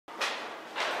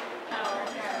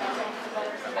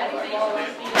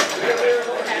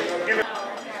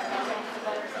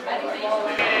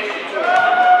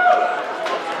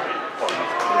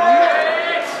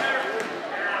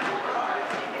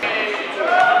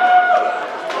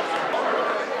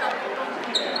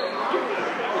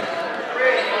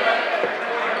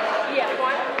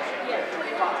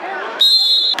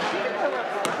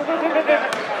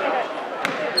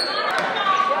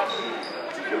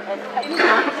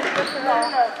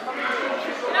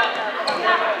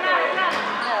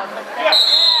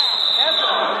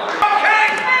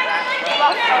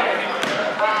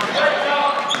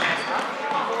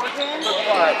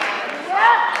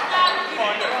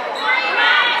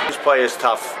This play is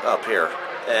tough up here,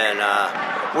 and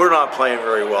we're not playing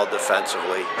very well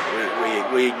defensively.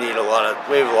 We have a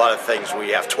lot of things we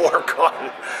have to work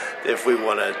on if we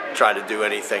want to try to do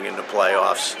anything in the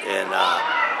playoffs. And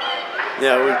you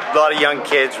know, a lot of young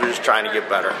kids. We're just trying to get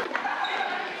better.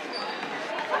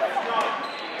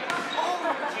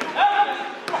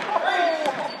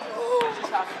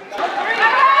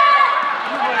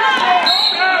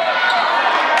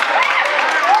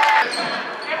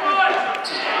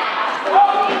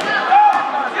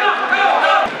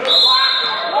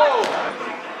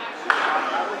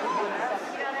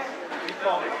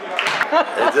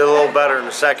 It did a little better in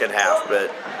the second half, but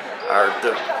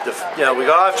you know, we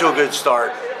got off to a good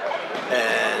start,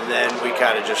 and then we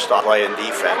kind of just stopped playing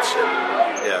defense,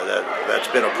 and you know, that's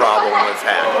been a problem we've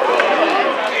had.